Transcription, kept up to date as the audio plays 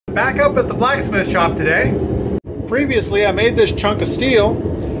Back up at the blacksmith shop today. Previously I made this chunk of steel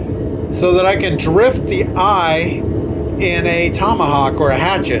so that I can drift the eye in a tomahawk or a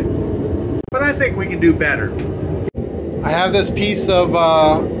hatchet. But I think we can do better. I have this piece of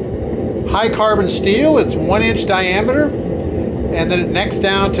high carbon steel. It's 1 inch diameter, and then it necks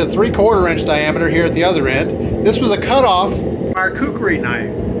down to 3/4 inch diameter here at the other end. This was a cutoff our kukri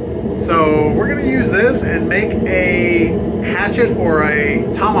knife. So we're going to use this and make a hatchet or a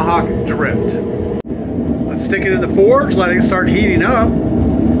tomahawk drift. Let's stick it in the forge, let it start heating up,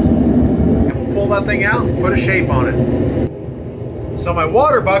 and we'll pull that thing out and put a shape on it. So my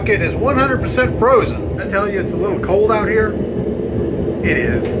water bucket is 100% frozen. I tell you it's a little cold out here. It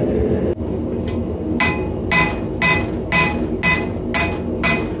is.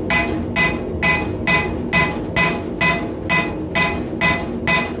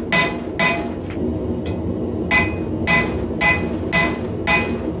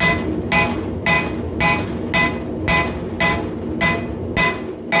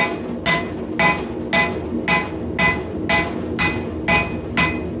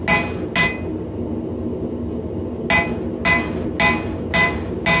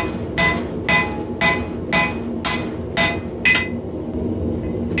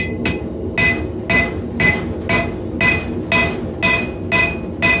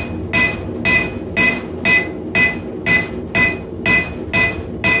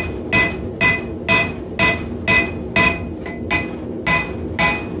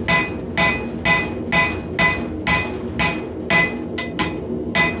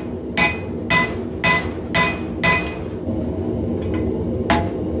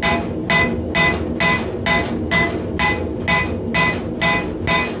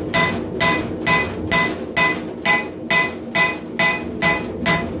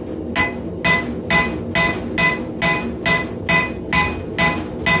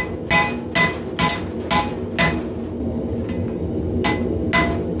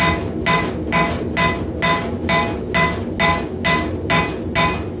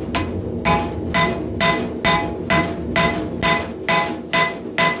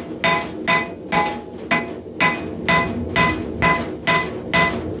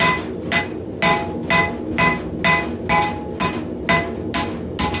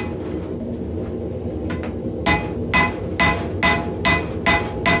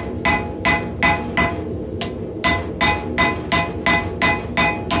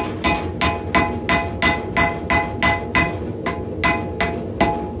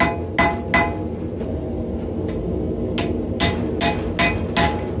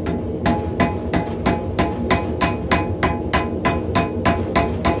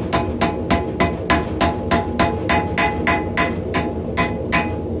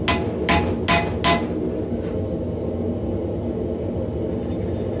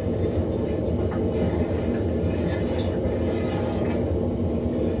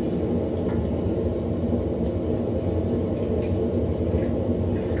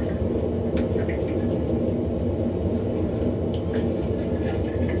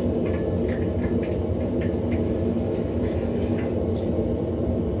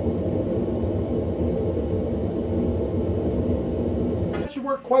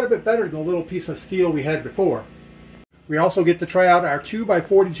 Work quite a bit better than the little piece of steel we had before. We also get to try out our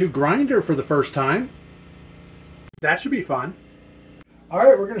 2x42 grinder for the first time. That should be fun.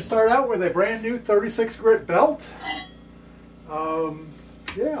 Alright, we're going to start out with a brand new 36 grit belt.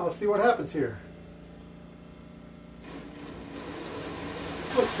 Yeah, let's see what happens here.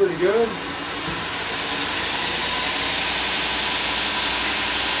 Looks pretty good.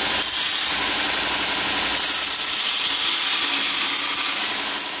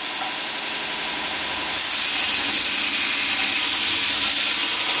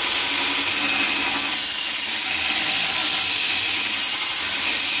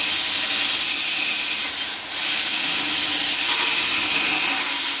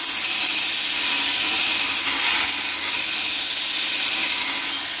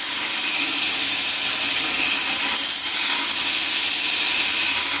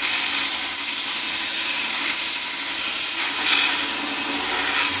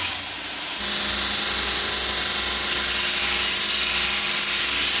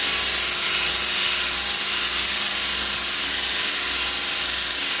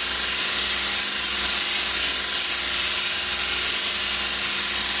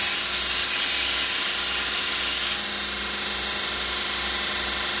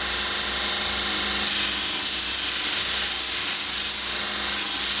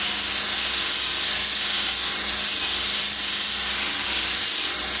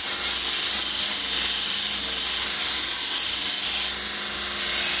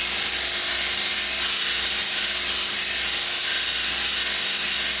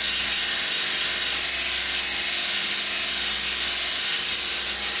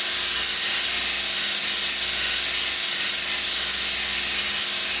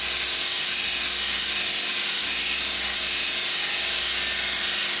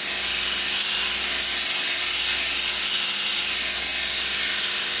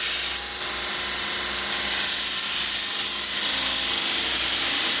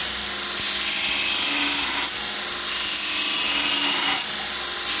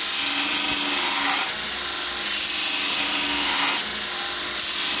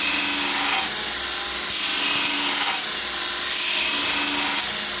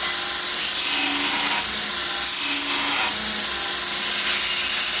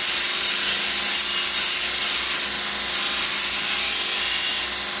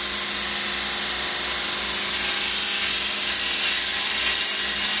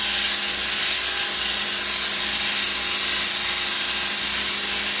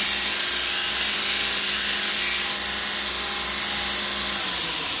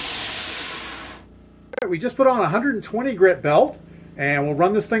 we just put on a 120 grit belt and we'll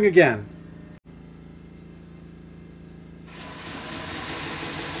run this thing again.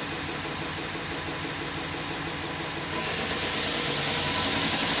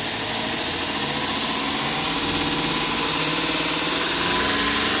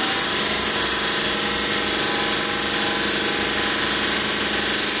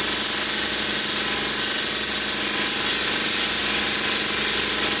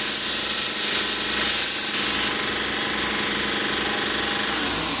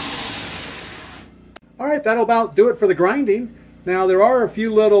 Alright, that'll about do it for the grinding. Now there are a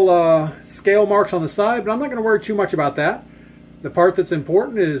few little scale marks on the side, but I'm not going to worry too much about that. The part that's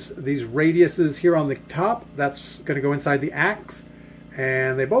important is these radiuses here on the top. That's going to go inside the axe,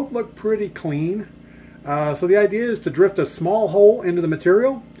 and they both look pretty clean. So the idea is to drift a small hole into the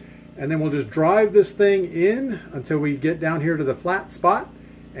material, and then we'll just drive this thing in until we get down here to the flat spot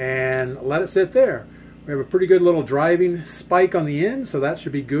and let it sit there. We have a pretty good little driving spike on the end, so that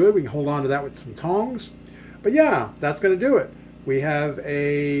should be good. We can hold on to that with some tongs. But yeah, that's going to do it. We have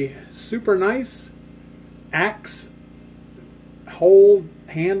a super nice axe hold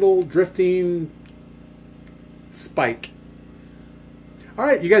handle drifting spike. All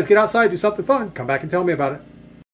right, you guys get outside, do something fun. Come back and tell me about it.